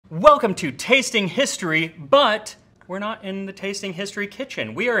Welcome to Tasting History, but we're not in the Tasting History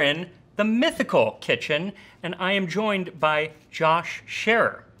kitchen. We are in the mythical kitchen, and I am joined by Josh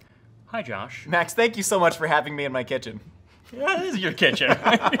Scherer. Hi, Josh. Max, thank you so much for having me in my kitchen. Yeah, this is your kitchen.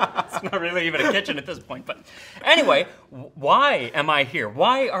 It's not really even a kitchen at this point, but anyway, why am I here?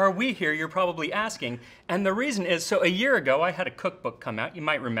 Why are we here, you're probably asking. And the reason is, so a year ago, I had a cookbook come out, you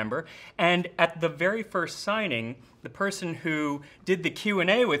might remember, and at the very first signing, the person who did the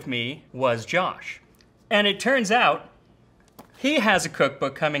Q&A with me was Josh. And it turns out, he has a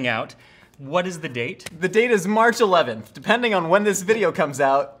cookbook coming out. What is the date? The date is March 11th. Depending on when this video comes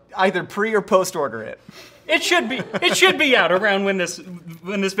out, either pre or post order it. It should be out around when this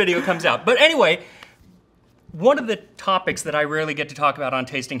video comes out. But anyway, one of the topics that I rarely get to talk about on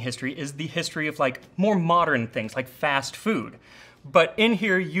Tasting History is the history of like more modern things like fast food. But in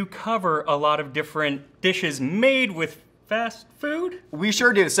here you cover a lot of different dishes made with fast food? We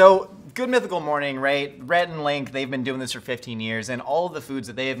sure do. So Good Mythical Morning, right? Rhett and Link, they've been doing this for 15 years, and all of the foods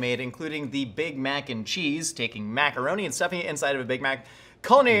that they have made, including the Big Mac and cheese, taking macaroni and stuffing it inside of a Big Mac,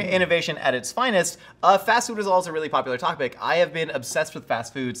 culinary innovation at its finest. Fast food is also a really popular topic. I have been obsessed with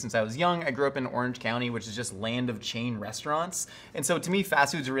fast food since I was young. I grew up in Orange County, which is just land of chain restaurants. And so to me,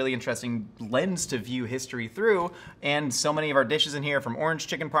 fast food is a really interesting lens to view history through. And so many of our dishes in here, from orange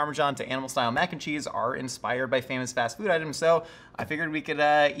chicken parmesan to animal style mac and cheese, are inspired by famous fast food items. So I figured we could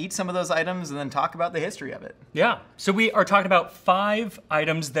eat some of those items and then talk about the history of it. Yeah, so we are talking about 5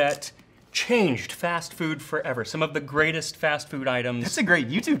 items that changed fast food forever. Some of the greatest fast food items. That's a great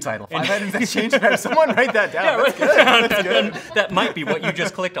YouTube title. 5 items that changed forever. Someone write that down. Yeah, right. That's good. That might be what you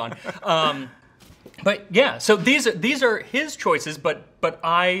just clicked on. But yeah, so these are his choices, but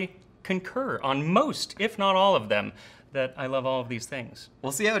I concur on most, if not all of them, that I love all of these things.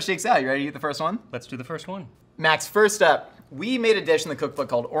 We'll see how it shakes out. You ready to get the first one? Let's do the first one. Max, first up, we made a dish in the cookbook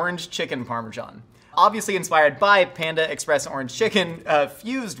called Orange Chicken Parmesan. Obviously inspired by Panda Express orange chicken,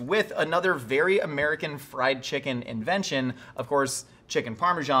 fused with another very American fried chicken invention, of course, chicken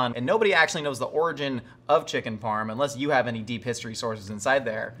parmesan. And nobody actually knows the origin of chicken parm unless you have any deep history sources inside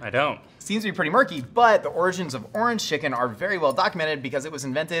there. I don't. Seems to be pretty murky, but the origins of orange chicken are very well documented because it was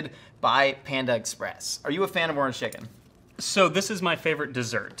invented by Panda Express. Are you a fan of orange chicken? So this is my favorite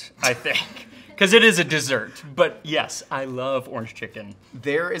dessert, I think. Because it is a dessert, but yes, I love orange chicken.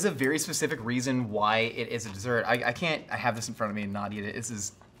 There is a very specific reason why it is a dessert. I have this in front of me and not eat it. This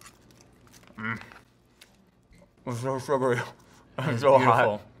is, It's so sugary. It's so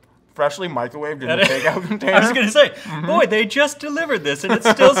hot. Freshly microwaved in the takeout container. I was gonna say, boy, they just delivered this and it's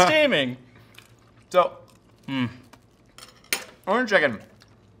still steaming. So, orange chicken.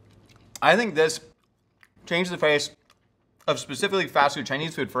 I think this changed the face of specifically fast food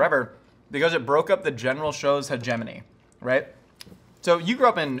Chinese food forever, because it broke up the general show's hegemony, right? So you grew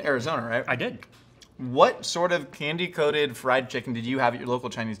up in Arizona, right? I did. What sort of candy-coated fried chicken did you have at your local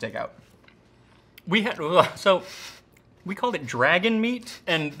Chinese takeout? We had, so we called it dragon meat,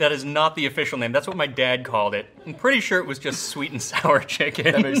 and that is not the official name. That's what my dad called it. I'm pretty sure it was just sweet and sour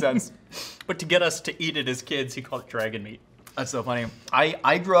chicken. That makes sense. But to get us to eat it as kids, he called it dragon meat. That's so funny.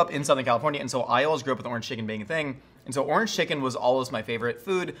 I grew up in Southern California, and so I always grew up with orange chicken being a thing. And so orange chicken was always my favorite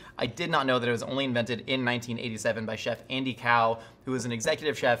food. I did not know that it was only invented in 1987 by Chef Andy Cao, who was an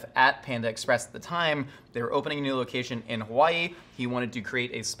executive chef at Panda Express at the time. They were opening a new location in Hawaii. He wanted to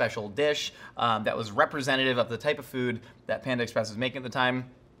create a special dish that was representative of the type of food that Panda Express was making at the time.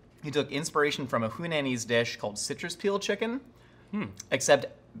 He took inspiration from a Hunanese dish called citrus peel chicken, except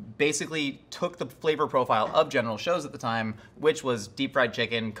basically took the flavor profile of General Tso's at the time, which was deep fried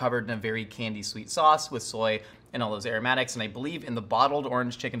chicken covered in a very candy sweet sauce with soy and all those aromatics. And I believe in the bottled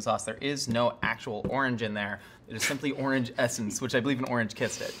orange chicken sauce, there is no actual orange in there. It is simply orange essence, which I believe in Orange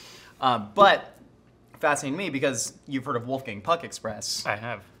Kissed It. But fascinating me because you've heard of Wolfgang Puck Express. I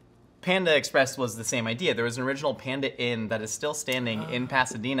have. Panda Express was the same idea. There was an original Panda Inn that is still standing in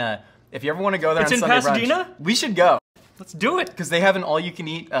Pasadena. If you ever want to go there on Sunday brunch, Pasadena? We should go. Let's do it. Because they have an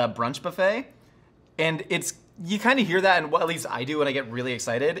all-you-can-eat brunch buffet, and you kind of hear that, and well, at least I do when I get really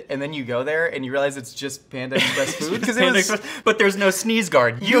excited, and then you go there and you realize it's just Panda Express food. But there's no sneeze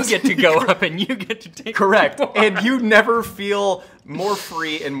guard. You get to go up and you get to take. Correct, and you never feel more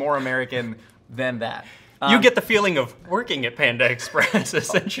free and more American than that. You get the feeling of working at Panda Express,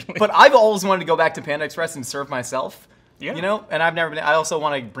 essentially. But I've always wanted to go back to Panda Express and serve myself. Yeah. You know, and I've never been. I also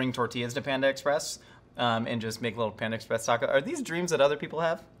want to bring tortillas to Panda Express. And just make little Panda Express tacos. Are these dreams that other people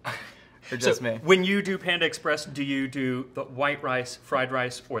have? Or just me? When you do Panda Express, do you do the white rice, fried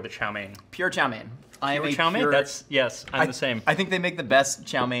rice, or the chow mein? Pure chow mein. Pure chow mein? Yes, I'm the same. I think they make the best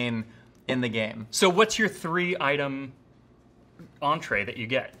chow mein in the game. So what's your 3-item entree that you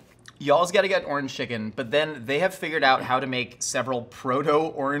get? y'all's got to get orange chicken, but then they have figured out how to make several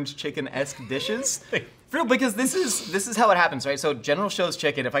proto-orange chicken-esque dishes. For real, because this is how it happens, right? So General Tso's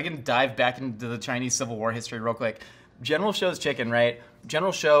chicken, if I can dive back into the Chinese Civil War history real quick, General Tso's chicken, right?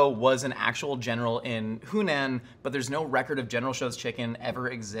 General Tso was an actual general in Hunan, but there's no record of General Tso's chicken ever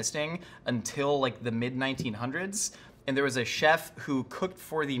existing until like the mid-1900s. And there was a chef who cooked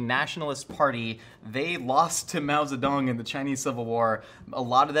for the Nationalist Party. They lost to Mao Zedong in the Chinese Civil War. A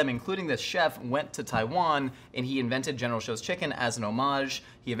lot of them, including this chef, went to Taiwan, and he invented General Tso's chicken as an homage.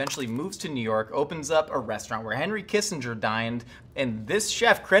 He eventually moves to New York, opens up a restaurant where Henry Kissinger dined, and this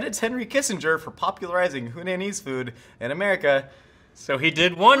chef credits Henry Kissinger for popularizing Hunanese food in America. So he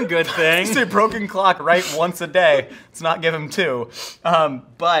did one good thing. It's a broken clock right once a day. Let's not give him two.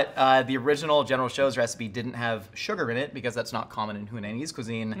 But the original General Tso's recipe didn't have sugar in it because that's not common in Hunanese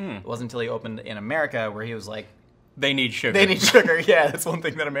cuisine. It wasn't until he opened in America where he was like, they need sugar. they need sugar. Yeah, that's one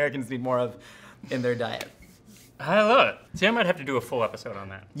thing that Americans need more of in their diet. I love it. See, I might have to do a full episode on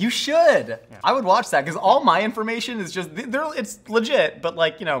that. You should. Yeah. I would watch that because all my information is just, it's legit, but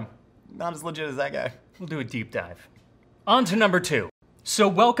like, you know, not as legit as that guy. We'll do a deep dive. On to number 2. So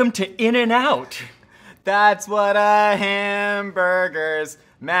welcome to In-N-Out. That's what a hamburger's.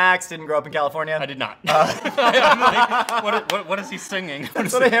 Max didn't grow up in California. I did not. I'm like, what is he singing?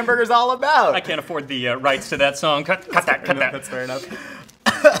 That's what a hamburger's all about. I can't afford the rights to that song. Cut that. That's fair enough.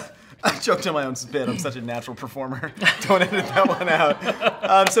 I choked on my own spit. I'm such a natural performer. Don't edit that one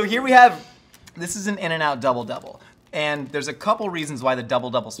out. So here we have, this is an In-N-Out double-double. And there's a couple reasons why the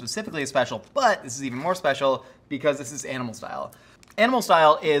double-double specifically is special, but this is even more special because this is animal style. Animal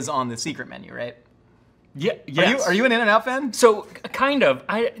style is on the secret menu, right? Yeah. Yes. Are you an In-N-Out fan? So, kind of.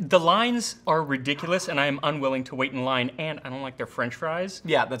 The lines are ridiculous, and I am unwilling to wait in line, and I don't like their French fries.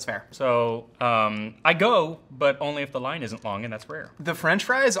 Yeah, that's fair. So, I go, but only if the line isn't long, and that's rare. The French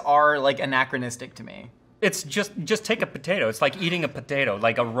fries are, like, anachronistic to me. It's just take a potato. It's like eating a potato,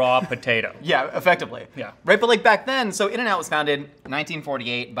 like a raw potato. Yeah, effectively. Yeah. Right, but like back then, so In-N-Out was founded in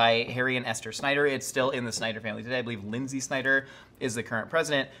 1948 by Harry and Esther Snyder. It's still in the Snyder family today. I believe Lindsay Snyder is the current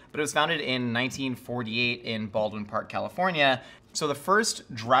president, but it was founded in 1948 in Baldwin Park, California. So the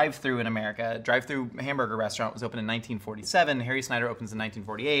first drive-through in America, drive-through hamburger restaurant, was opened in 1947. Harry Snyder opens in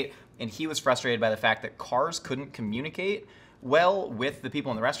 1948, and he was frustrated by the fact that cars couldn't communicate well with the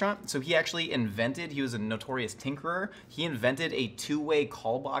people in the restaurant. So he actually invented, he was a notorious tinkerer, he invented a two-way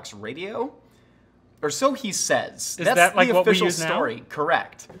call box radio. Or so he says. Is that like the what we official use now? story.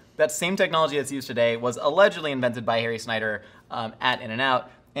 Correct. That same technology that's used today was allegedly invented by Harry Snyder at In-N-Out.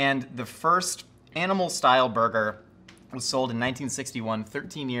 And the first animal-style burger was sold in 1961,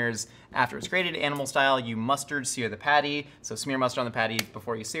 13 years after it was created. Animal style, you mustard sear the patty. So smear mustard on the patty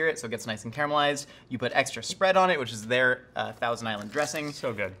before you sear it so it gets nice and caramelized. You put extra spread on it, which is their Thousand Island dressing.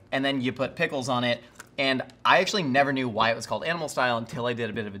 So good. And then you put pickles on it. And I actually never knew why it was called animal style until I did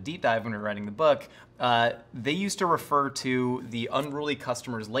a bit of a deep dive when we were writing the book. They used to refer to the unruly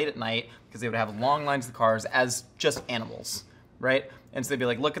customers late at night, because they would have long lines of cars, as just animals, right? And so they'd be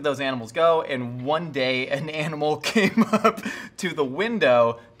like, look at those animals go. And one day, an animal came up to the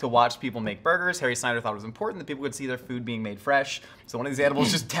window to watch people make burgers. Harry Snyder thought it was important that people could see their food being made fresh. So one of these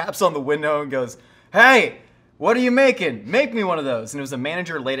animals just taps on the window and goes, hey, what are you making? Make me one of those. And it was a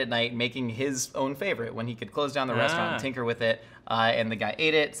manager late at night making his own favorite when he could close down the restaurant and tinker with it. And the guy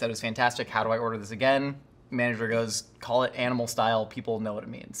ate it, said it was fantastic. How do I order this again? Manager goes, call it animal style. People know what it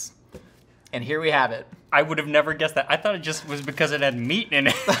means. And here we have it. I would have never guessed that. I thought it just was because it had meat in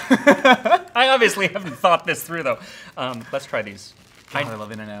it. I obviously haven't thought this through, though. Let's try these. I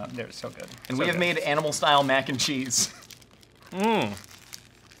love In-N-Out. They're so good. And so we have made animal style mac and cheese. I'm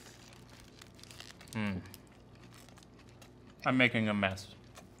making a mess.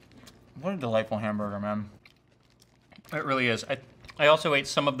 What a delightful hamburger, man. It really is. I also ate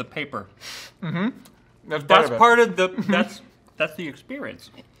some of the paper. That's That's part of the that's the experience.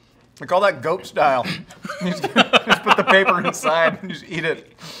 We call that goat style. You just put the paper inside and just eat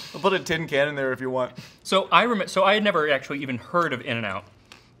it. We'll put a tin can in there if you want. So I had never actually even heard of In-N-Out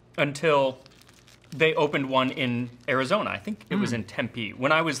until they opened one in Arizona. I think it was in Tempe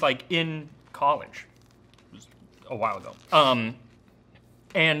when I was like in college. It was a while ago.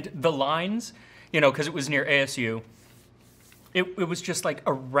 And the lines, because it was near ASU, it was just like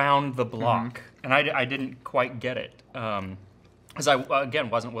around the block, and I didn't quite get it. Because I, again,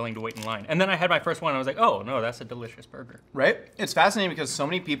 wasn't willing to wait in line. And then I had my first one, and I was like, oh, no, that's a delicious burger. Right? It's fascinating because so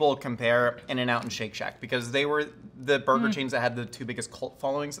many people compare In-N-Out and Shake Shack because they were the burger chains that had the two biggest cult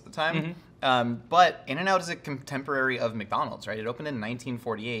followings at the time. But In-N-Out is a contemporary of McDonald's, right? It opened in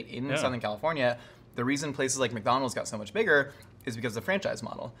 1948 in Southern California. The reason places like McDonald's got so much bigger is because of the franchise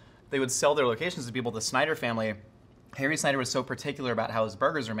model. They would sell their locations to people. The Snyder family, Harry Snyder was so particular about how his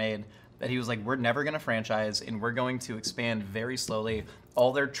burgers are made that he was like, we're never going to franchise, and we're going to expand very slowly.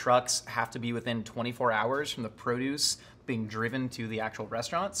 All their trucks have to be within 24 hours from the produce being driven to the actual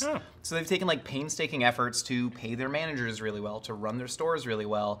restaurants. Oh. So they've taken like painstaking efforts to pay their managers really well, to run their stores really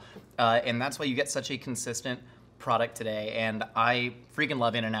well. And that's why you get such a consistent product today. And I freaking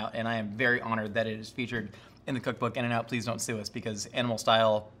love In-N-Out, and I am very honored that it is featured in the cookbook. In-N-Out, please don't sue us, because Animal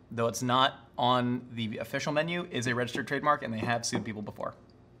Style, though it's not on the official menu, is a registered trademark, and they have sued people before.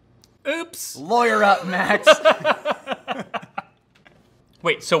 Oops. Lawyer up, Max.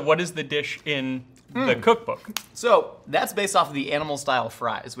 Wait, so what is the dish in the cookbook? So that's based off of the Animal Style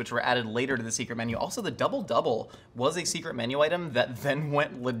fries, which were added later to the secret menu. Also, the Double Double was a secret menu item that then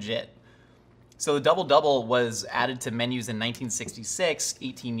went legit. So the Double Double was added to menus in 1966,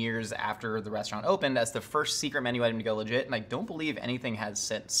 18 years after the restaurant opened, as the first secret menu item to go legit, and I don't believe anything has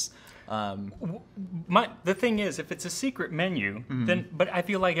since. The thing is, if it's a secret menu, then but I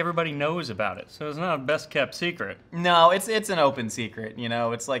feel like everybody knows about it, so it's not a best kept secret. No, it's an open secret. You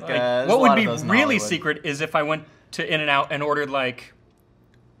know, it's like what would be really secret is if I went to In-N-Out and ordered like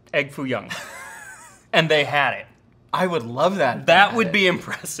egg foo young, and they had it. I would love that. That would be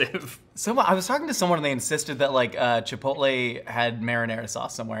impressive. I was talking to someone and they insisted that like Chipotle had marinara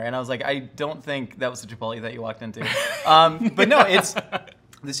sauce somewhere, and I was like, I don't think that was the Chipotle that you walked into. But no, it's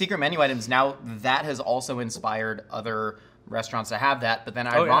the secret menu items. Now that has also inspired other restaurants to have that, but then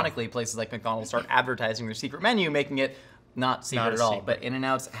ironically, places like McDonald's start advertising their secret menu, making it not secret at all. Secret. But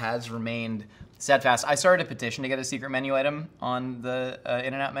In-N-Out's has remained steadfast. I started a petition to get a secret menu item on the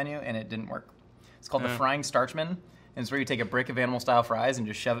In-N-Out menu, and it didn't work. It's called the Frying Starchman. And it's where you take a brick of Animal Style fries and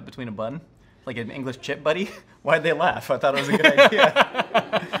just shove it between a bun, like an English chip buddy. Why'd they laugh? I thought it was a good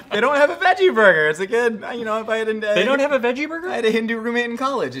idea. They don't have a veggie burger. It's a good, you know, if I had They don't have a veggie burger? I had a Hindu roommate in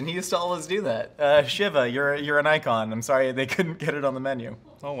college, and he used to always do that. Shiva, you're an icon. I'm sorry they couldn't get it on the menu.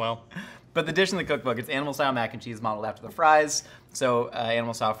 Oh, well. But the dish in the cookbook, it's Animal Style mac and cheese modeled after the fries. So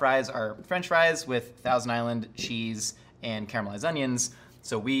Animal Style fries are French fries with Thousand Island cheese and caramelized onions.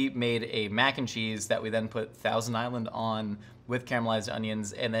 So we made a mac and cheese that we then put Thousand Island on with caramelized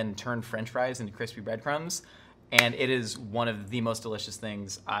onions and then turned French fries into crispy breadcrumbs. And it is one of the most delicious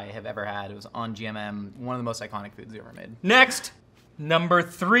things I have ever had. It was on GMM, one of the most iconic foods we ever made. Next, number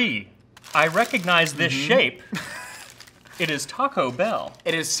 3. I recognize this shape. It is Taco Bell.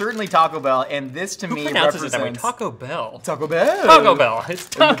 It is certainly Taco Bell, and this to me pronounces represents... it that way? Taco Bell. Taco Bell. Taco Bell. It's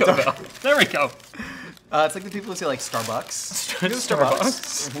Taco Bell. There we go. It's like the people who say like Starbucks.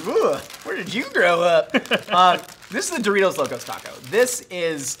 Starbucks. Ooh, where did you grow up? This is the Doritos Locos Taco. This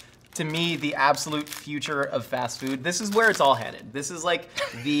is, to me, the absolute future of fast food. This is where it's all headed. This is like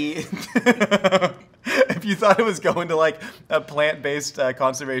the... If you thought it was going to like a plant-based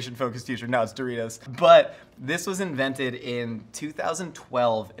conservation-focused future, no, it's Doritos. But this was invented in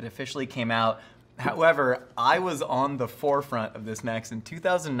 2012. It officially came out. However, I was on the forefront of this, Max. In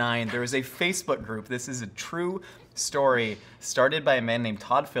 2009, there was a Facebook group. This is a true story started by a man named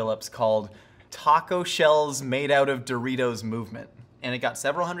Todd Phillips called Taco Shells Made Out of Doritos Movement. And it got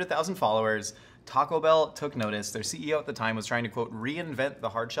several 100,000 followers. Taco Bell took notice. Their CEO at the time was trying to, quote, reinvent the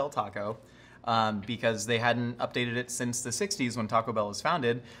hard shell taco because they hadn't updated it since the 60s when Taco Bell was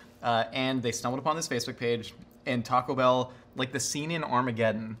founded. And they stumbled upon this Facebook page, and Taco Bell, like the scene in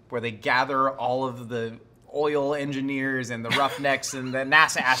Armageddon where they gather all of the oil engineers and the roughnecks and the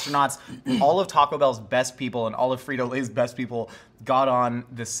NASA astronauts, all of Taco Bell's best people and all of Frito-Lay's best people got on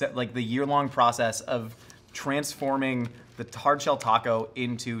this, like the year-long process of transforming the hard shell taco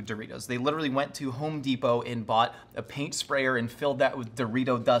into Doritos. They literally went to Home Depot and bought a paint sprayer and filled that with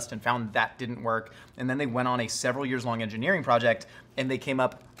Dorito dust and found that didn't work. And then they went on a several years long engineering project and they came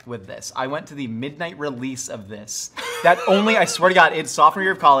up with this. I went to the midnight release of this. That only, I swear to God, it's sophomore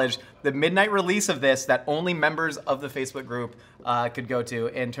year of college, the midnight release of this that only members of the Facebook group could go to,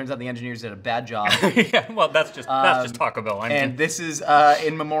 and turns out the engineers did a bad job. Yeah, well, that's just Taco Bell. I mean. And this is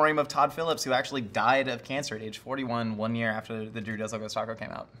in memoriam of Todd Phillips, who actually died of cancer at age 41, 1 year after the Doritos Locos Taco came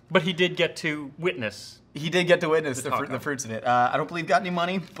out. But he did get to witness. He did get to witness the fruits of it. I don't believe he got any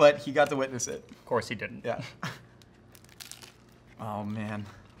money, but he got to witness it. Of course he didn't. Yeah. Oh, man.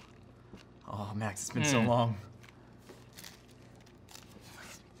 Oh, Max, it's been so long.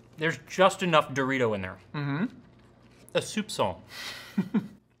 There's just enough Dorito in there. Mm-hmm. A soupçon.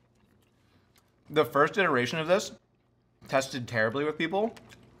 The first iteration of this tested terribly with people.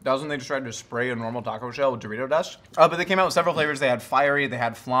 That was when they just tried to spray a normal taco shell with Dorito dust. But they came out with several flavors. They had fiery, they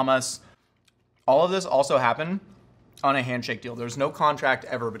had flamas. All of this also happened on a handshake deal. There's no contract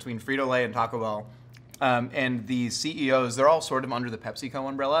ever between Frito-Lay and Taco Bell And the CEOs, they're all sort of under the PepsiCo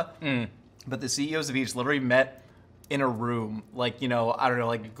umbrella, but the CEOs of each literally met in a room, like, you know, I don't know,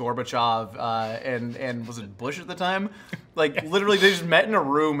 like Gorbachev and was it Bush at the time? Like, literally, they just met in a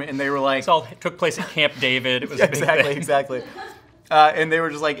room and they were like... This all took place at Camp David. It was a big thing. Exactly. And they were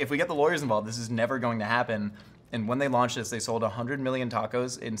just like, if we get the lawyers involved, this is never going to happen. And when they launched this, they sold 100 million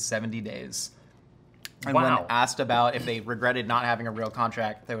tacos in 70 days. And when asked about if they regretted not having a real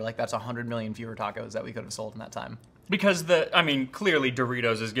contract, they were like, that's 100 million fewer tacos that we could have sold in that time. Because clearly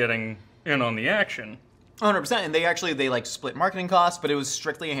Doritos is getting in on the action. 100%, and they like split marketing costs, but it was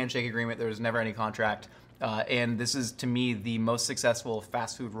strictly a handshake agreement. There was never any contract, and this is, to me, the most successful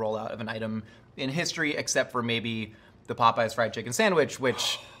fast food rollout of an item in history, except for maybe the Popeyes fried chicken sandwich,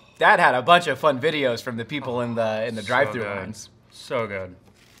 which that had a bunch of fun videos from the people in the drive-thru lines. So good.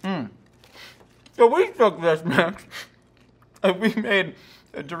 So we took this, man, and we made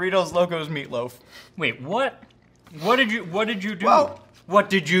a Doritos Locos meatloaf. Wait, what? What did you do? Well, what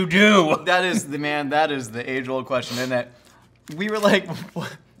did you do? That is the age-old question, isn't it? We were like,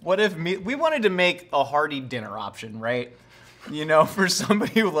 what if we wanted to make a hearty dinner option, right? You know, for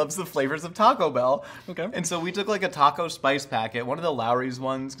somebody who loves the flavors of Taco Bell. Okay. And so we took like a taco spice packet, one of the Lowry's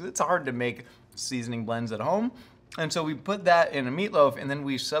ones, because it's hard to make seasoning blends at home. And so we put that in a meatloaf, and then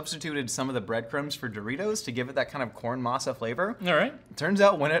we substituted some of the breadcrumbs for Doritos to give it that kind of corn masa flavor. All right. Turns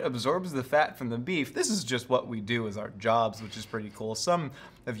out when it absorbs the fat from the beef, this is just what we do as our jobs, which is pretty cool. Some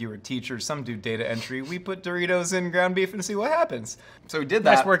of you are teachers, some do data entry. We put Doritos in ground beef and see what happens. So we did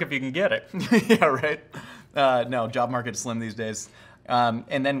that. Nice work if you can get it. Yeah, right. No, job market's slim these days.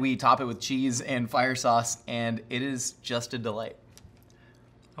 And then we top it with cheese and fire sauce, and it is just a delight.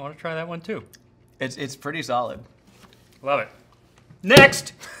 I want to try that one too. It's pretty solid. Love it.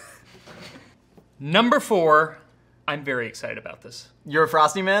 Next! Number 4. I'm very excited about this. You're a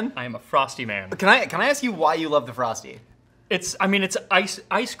Frosty man? I am a Frosty man. Can I ask you why you love the Frosty? It's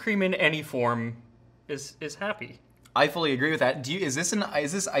ice cream in any form is happy. I fully agree with that. Is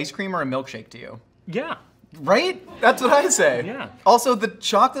this ice cream or a milkshake to you? Yeah. Right? That's what I say. Yeah. Also, the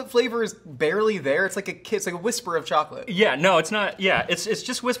chocolate flavor is barely there. It's like a kiss, like a whisper of chocolate. Yeah, no, it's not. Yeah, it's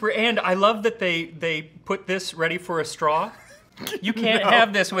just whisper. And I love that they put this ready for a straw. You can't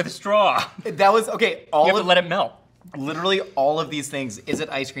have this with a straw. That was, okay, You have to let it melt. Literally all of these things. Is it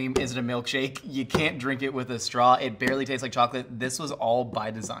ice cream? Is it a milkshake? You can't drink it with a straw. It barely tastes like chocolate. This was all by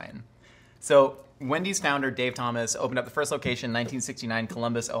design. So Wendy's founder, Dave Thomas, opened up the first location in 1969,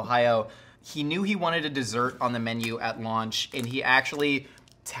 Columbus, Ohio. He knew he wanted a dessert on the menu at launch, and he actually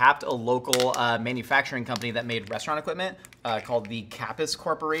tapped a local manufacturing company that made restaurant equipment called the Capus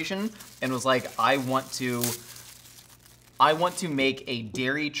Corporation, and was like, I want to make a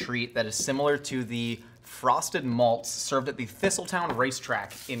dairy treat that is similar to the frosted malts served at the Thistletown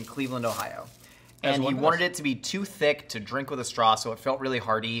racetrack in Cleveland, Ohio. And he wanted it to be too thick to drink with a straw, so it felt really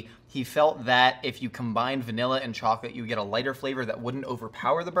hearty. He felt that if you combined vanilla and chocolate, you would get a lighter flavor that wouldn't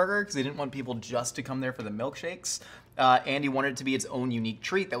overpower the burger, because he didn't want people just to come there for the milkshakes. And he wanted it to be its own unique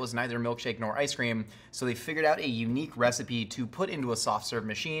treat that was neither milkshake nor ice cream. So they figured out a unique recipe to put into a soft serve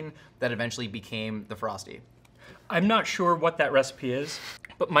machine that eventually became the Frosty. I'm not sure what that recipe is,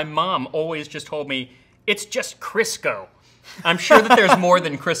 but my mom always just told me, it's just Crisco. I'm sure that there's more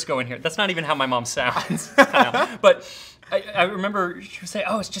than Crisco in here. That's not even how my mom sounds. But I remember she would say,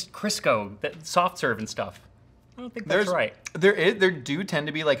 oh, it's just Crisco, that soft serve and stuff. I don't think that's right. There do tend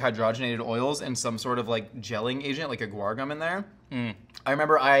to be like hydrogenated oils and some sort of like gelling agent, like a guar gum in there. I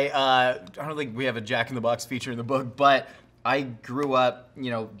remember I don't think we have a Jack in the Box feature in the book, but I grew up, you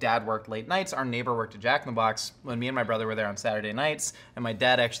know, Dad worked late nights. Our neighbor worked at Jack in the Box when me and my brother were there on Saturday nights. And my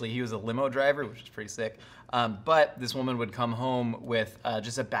dad actually, he was a limo driver, which is pretty sick. But this woman would come home with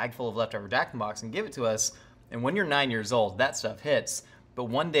just a bag full of leftover Jack in the Box and give it to us. And when you're 9 years old, that stuff hits. But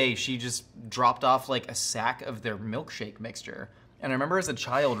one day she just dropped off like a sack of their milkshake mixture. And I remember as a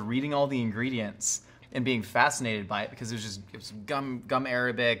child reading all the ingredients and being fascinated by it, because it was gum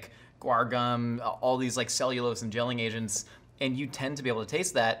arabic, guar gum, all these like cellulose and gelling agents, and you tend to be able to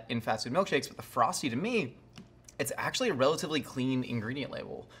taste that in fast food milkshakes. But the Frosty, to me, it's actually a relatively clean ingredient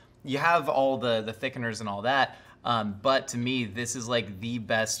label. You have all the thickeners and all that, but to me, this is like the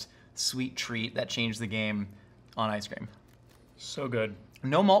best sweet treat that changed the game on ice cream. So good.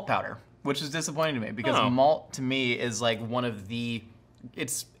 No malt powder, which is disappointing to me, because malt to me is like one of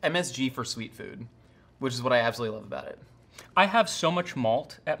it's MSG for sweet food, which is what I absolutely love about it. I have so much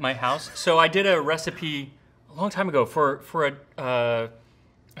malt at my house. So I did a recipe a long time ago for I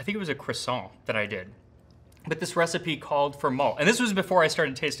think it was a croissant that I did. But this recipe called for malt. And this was before I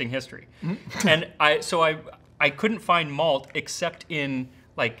started tasting history. And I couldn't find malt except in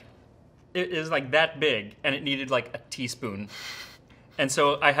like it is like that big, and it needed like a teaspoon. And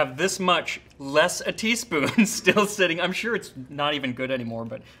so I have this much less a teaspoon still sitting. I'm sure it's not even good anymore,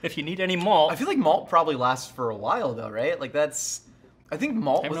 but if you need any malt... I feel like malt probably lasts for a while though, right? Like that's... I think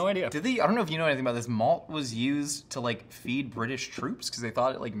malt I have no idea. I don't know if you know anything about this. Malt was used to like feed British troops because they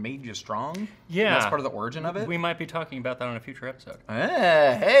thought it like made you strong. Yeah. And that's part of the origin of it. We might be talking about that on a future episode.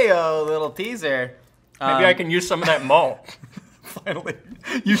 Hey-o, little teaser. Maybe I can use some of that malt. Finally.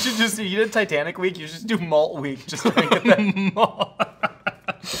 You did Titanic week, you should just do malt week just to get that Malt.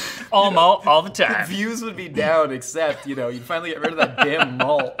 All malt, all the time. views would be down, except, you'd finally get rid of that damn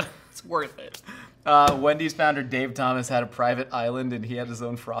malt. It's worth it. Wendy's founder Dave Thomas had a private island, and he had his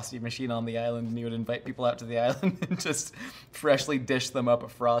own Frosty machine on the island, and he would invite people out to the island and just freshly dish them up a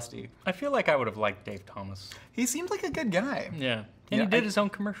Frosty. I feel like I would have liked Dave Thomas. He seemed like a good guy. Yeah. And he did his own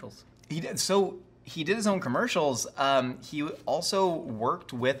commercials. He did. So he did his own commercials. He also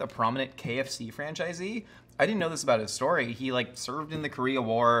worked with a prominent KFC franchisee. I didn't know this about his story. He served in the Korea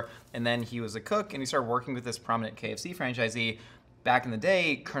War, and then he was a cook, and he started working with this prominent KFC franchisee. Back in the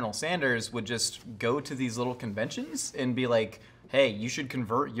day, Colonel Sanders would just go to these little conventions and be like, hey, you should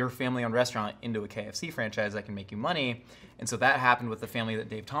convert your family-owned restaurant into a KFC franchise that can make you money. And so that happened with the family that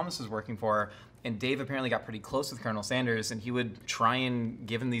Dave Thomas was working for. And Dave apparently got pretty close with Colonel Sanders, and he would try and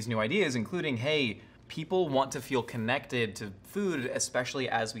give him these new ideas, including, hey, people want to feel connected to food, especially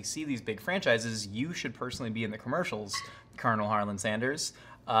as we see these big franchises. You should personally be in the commercials, Colonel Harlan Sanders.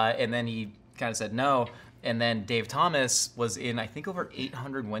 And then he kind of said no. And then Dave Thomas was in, I think, over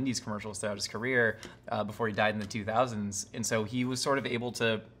 800 Wendy's commercials throughout his career before he died in the 2000s. And so he was sort of able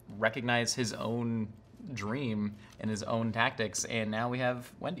to recognize his own dream and his own tactics. And now we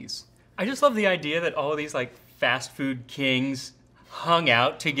have Wendy's. I just love the idea that all of these fast food kings hung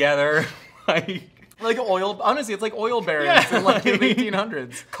out together. Honestly, it's like oil barons in the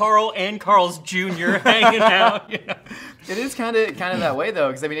 1800s. Carl and Carl's Jr. hanging out. It is kind of that way though,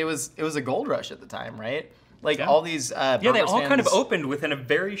 because I mean it was a gold rush at the time, right? All these they all kind of opened within a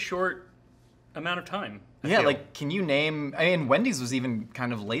very short amount of time. I feel. Can you name? I mean, Wendy's was even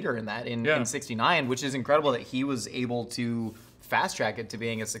kind of later in that in '69, which is incredible that he was able to fast track it to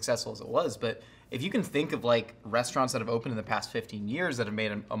being as successful as it was. But if you can think of restaurants that have opened in the past 15 years that have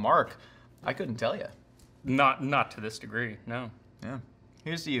made a mark, I couldn't tell you. Not to this degree, no. Yeah.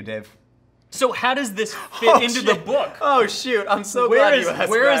 Here's to you, Dave. So how does this fit into the book? Oh shoot! I'm so glad you asked.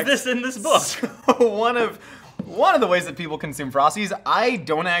 Where is this in this book? So one of the ways that people consume Frosties, I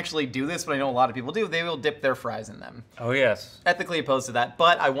don't actually do this, but I know a lot of people do. They will dip their fries in them. Oh yes. Ethically opposed to that,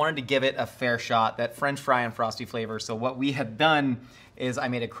 but I wanted to give it a fair shot. That French fry and Frosty flavor. So what we had done is I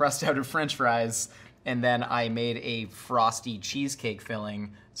made a crust out of French fries, and then I made a Frosty cheesecake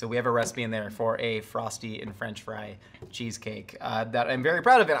filling. So we have a recipe in there for a Frosty and French fry cheesecake that I'm very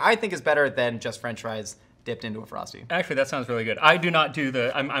proud of, and I think is better than just French fries dipped into a Frosty. Actually, that sounds really good. I do not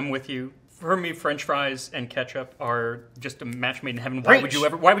do I'm with you. For me, French fries and ketchup are just a match made in heaven. Why would you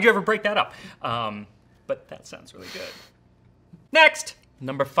ever break that up? But that sounds really good. Next,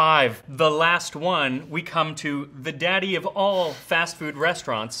 number 5, the last one. We come to the daddy of all fast food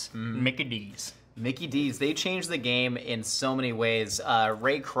restaurants, Mickey D's. Mickey D's, they changed the game in so many ways.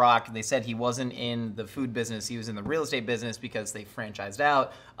 Ray Kroc, they said he wasn't in the food business, he was in the real estate business because they franchised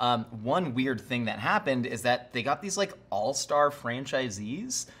out. One weird thing that happened is that they got these all-star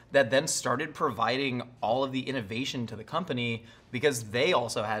franchisees that then started providing all of the innovation to the company because they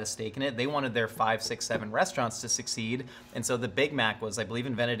also had a stake in it. They wanted their 5, 6, 7 restaurants to succeed. And so the Big Mac was, I believe,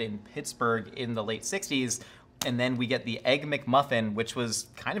 invented in Pittsburgh in the late 60s. And then we get the Egg McMuffin, which was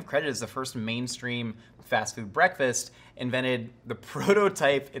kind of credited as the first mainstream fast food breakfast. Invented the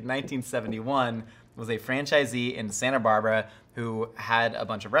prototype in 1971, was a franchisee in Santa Barbara who had a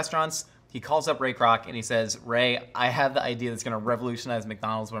bunch of restaurants. He calls up Ray Kroc and he says, Ray, I have the idea that's going to revolutionize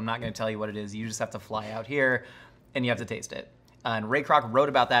McDonald's, but I'm not going to tell you what it is. You just have to fly out here and you have to taste it. And Ray Kroc wrote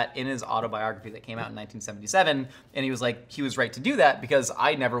about that in his autobiography that came out in 1977. And he was like, he was right to do that because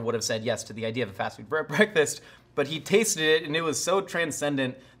I never would have said yes to the idea of a fast food breakfast. But he tasted it and it was so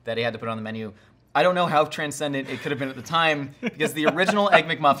transcendent that he had to put it on the menu. I don't know how transcendent it could have been at the time because the original Egg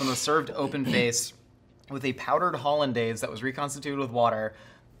McMuffin was served open-faced with a powdered hollandaise that was reconstituted with water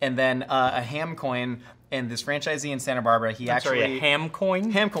and then a ham coin. And this franchisee in Santa Barbara, a ham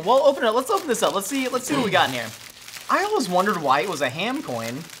coin? Ham coin. Well, open it. Let's open this up. Let's see what we got in here. I always wondered why it was a ham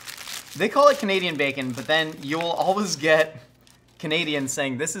coin. They call it Canadian bacon, but then you'll always get Canadians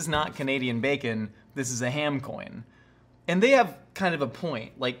saying, this is not Canadian bacon, this is a ham coin. And they have kind of a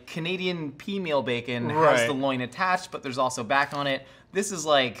point. Canadian pea meal bacon has the loin attached, but there's also back on it. This is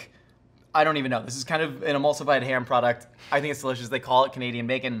I don't even know. This is kind of an emulsified ham product. I think it's delicious. They call it Canadian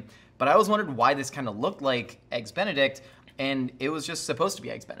bacon. But I always wondered why this kind of looked like Eggs Benedict, and it was just supposed to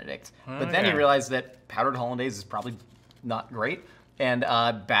be Eggs Benedict. But then he realized that powdered hollandaise is probably not great and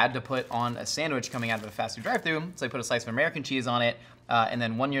bad to put on a sandwich coming out of a fast food drive-thru, so he put a slice of American cheese on it. And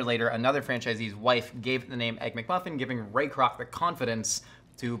then 1 year later, another franchisee's wife gave it the name Egg McMuffin, giving Ray Kroc the confidence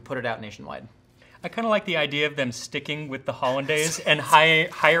to put it out nationwide. I kind of like the idea of them sticking with the hollandaise and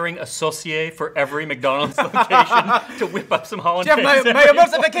hiring a saucier for every McDonald's location to whip up some hollandaise. Jeff, my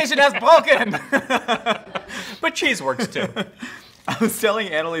emulsification has broken! But cheese works too. I was telling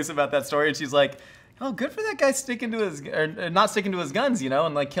Annalise about that story, and she's like, oh, good for that guy sticking to his, or not sticking to his guns, you know,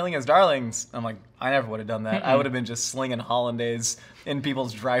 and like killing his darlings. I'm like, I never would have done that. I would have been just slinging hollandaise in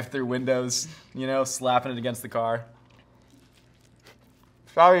people's drive-through windows, you know, slapping it against the car.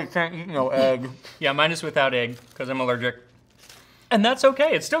 Sorry, you can't eat no egg. Yeah, mine is without egg because I'm allergic. And that's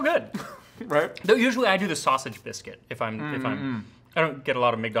okay, it's still good. Right? Though usually I do the sausage biscuit if I'm I don't get a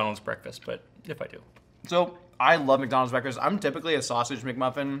lot of McDonald's breakfast, but if I do. So, I love McDonald's breakfast. I'm typically a sausage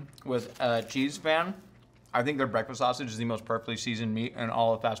McMuffin with a cheese fan. I think their breakfast sausage is the most perfectly seasoned meat in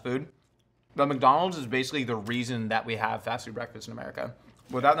all of fast food. But McDonald's is basically the reason that we have fast food breakfast in America.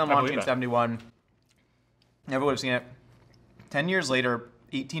 Without them launching in 71, never would have seen it. 10 years later,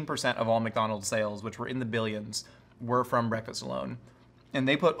 18% of all McDonald's sales, which were in the billions, were from breakfast alone. And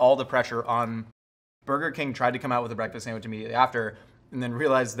they put all the pressure on. Burger King tried to come out with a breakfast sandwich immediately after, and then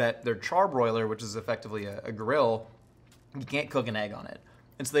realized that their charbroiler, which is effectively a grill, you can't cook an egg on it.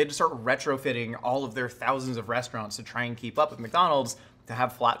 And so they had to start retrofitting all of their thousands of restaurants to try and keep up with McDonald's to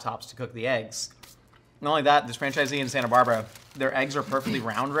have flat tops to cook the eggs. Not only that, this franchisee in Santa Barbara, their eggs are perfectly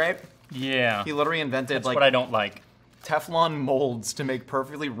round, right? Yeah. He literally invented That's what I don't like. Teflon molds to make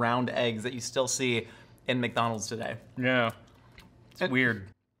perfectly round eggs that you still see in McDonald's today. Yeah. It's weird.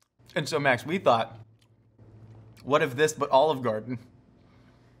 And so, Max, we thought, what if this but Olive Garden?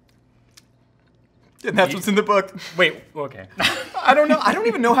 And that's what's in the book. Wait, okay. I don't know. I don't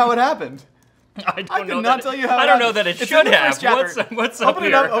even know how it happened. I cannot tell you how it happened. I don't know that it should have. What's up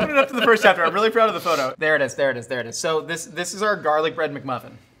here? Open it up to the first chapter. I'm really proud of the photo. There it is. There it is. There it is. So this is our garlic bread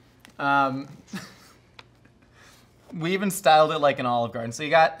McMuffin. We even styled it like an Olive Garden. So you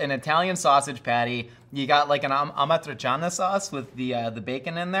got an Italian sausage patty. You got like an amatriciana sauce with the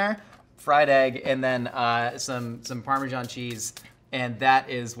bacon in there, fried egg, and then some Parmesan cheese. And that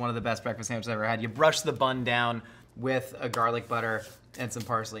is one of the best breakfast sandwiches I've ever had. You brush the bun down with a garlic butter and some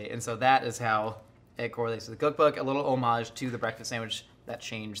parsley. And so that is how it correlates to the cookbook. A little homage to the breakfast sandwich that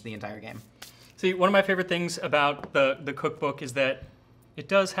changed the entire game. See, one of my favorite things about the cookbook is that it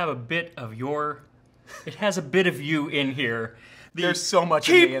does have a bit of it has a bit of you in here. There's so much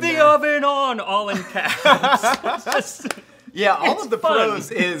keep of me in the there. Oven on, all in caps. Yeah, all It's of the fun.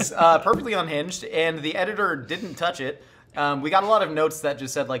 prose is perfectly unhinged, and the editor didn't touch it. We got a lot of notes that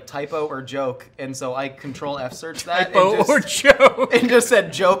just said like typo or joke, and so I Control F searched that Or joke. and just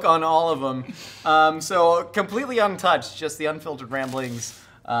said joke on all of them. So completely untouched, just the unfiltered ramblings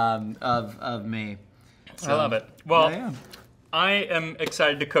of me. So, I love it. Well, yeah. I am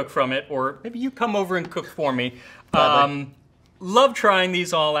excited to cook from it, or maybe you come over and cook for me. Gladly. Love trying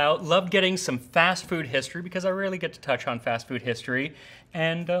these all out. Love getting some fast food history because I rarely get to touch on fast food history,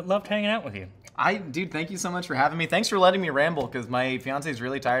 and loved hanging out with you. Dude, thank you so much for having me. Thanks for letting me ramble, because my fiance is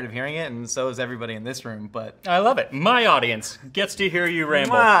really tired of hearing it, and so is everybody in this room. But I love it. My audience gets to hear you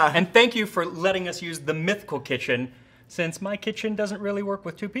ramble. Mwah. And thank you for letting us use the mythical kitchen, since my kitchen doesn't really work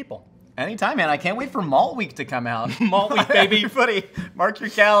with two people. anytime, man. I can't wait for Malt Week to come out. Malt Week, baby. Everybody, mark your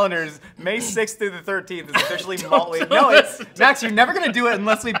calendars. May 6th through the 13th is officially Malt Week. No, Max, you're never going to do it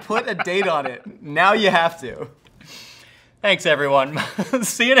unless we put a date on it. Now you have to. Thanks, everyone.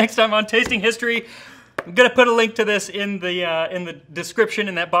 See you next time on Tasting History. I'm gonna put a link to this in the description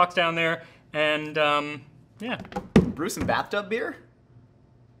in that box down there, and yeah. Brew some bathtub beer?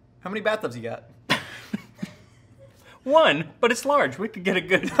 How many bathtubs you got? One, but it's large. We could get a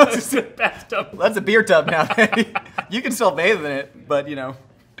good bathtub. That's a beer tub now. You can still bathe in it, but you know.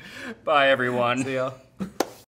 Bye, everyone. See ya.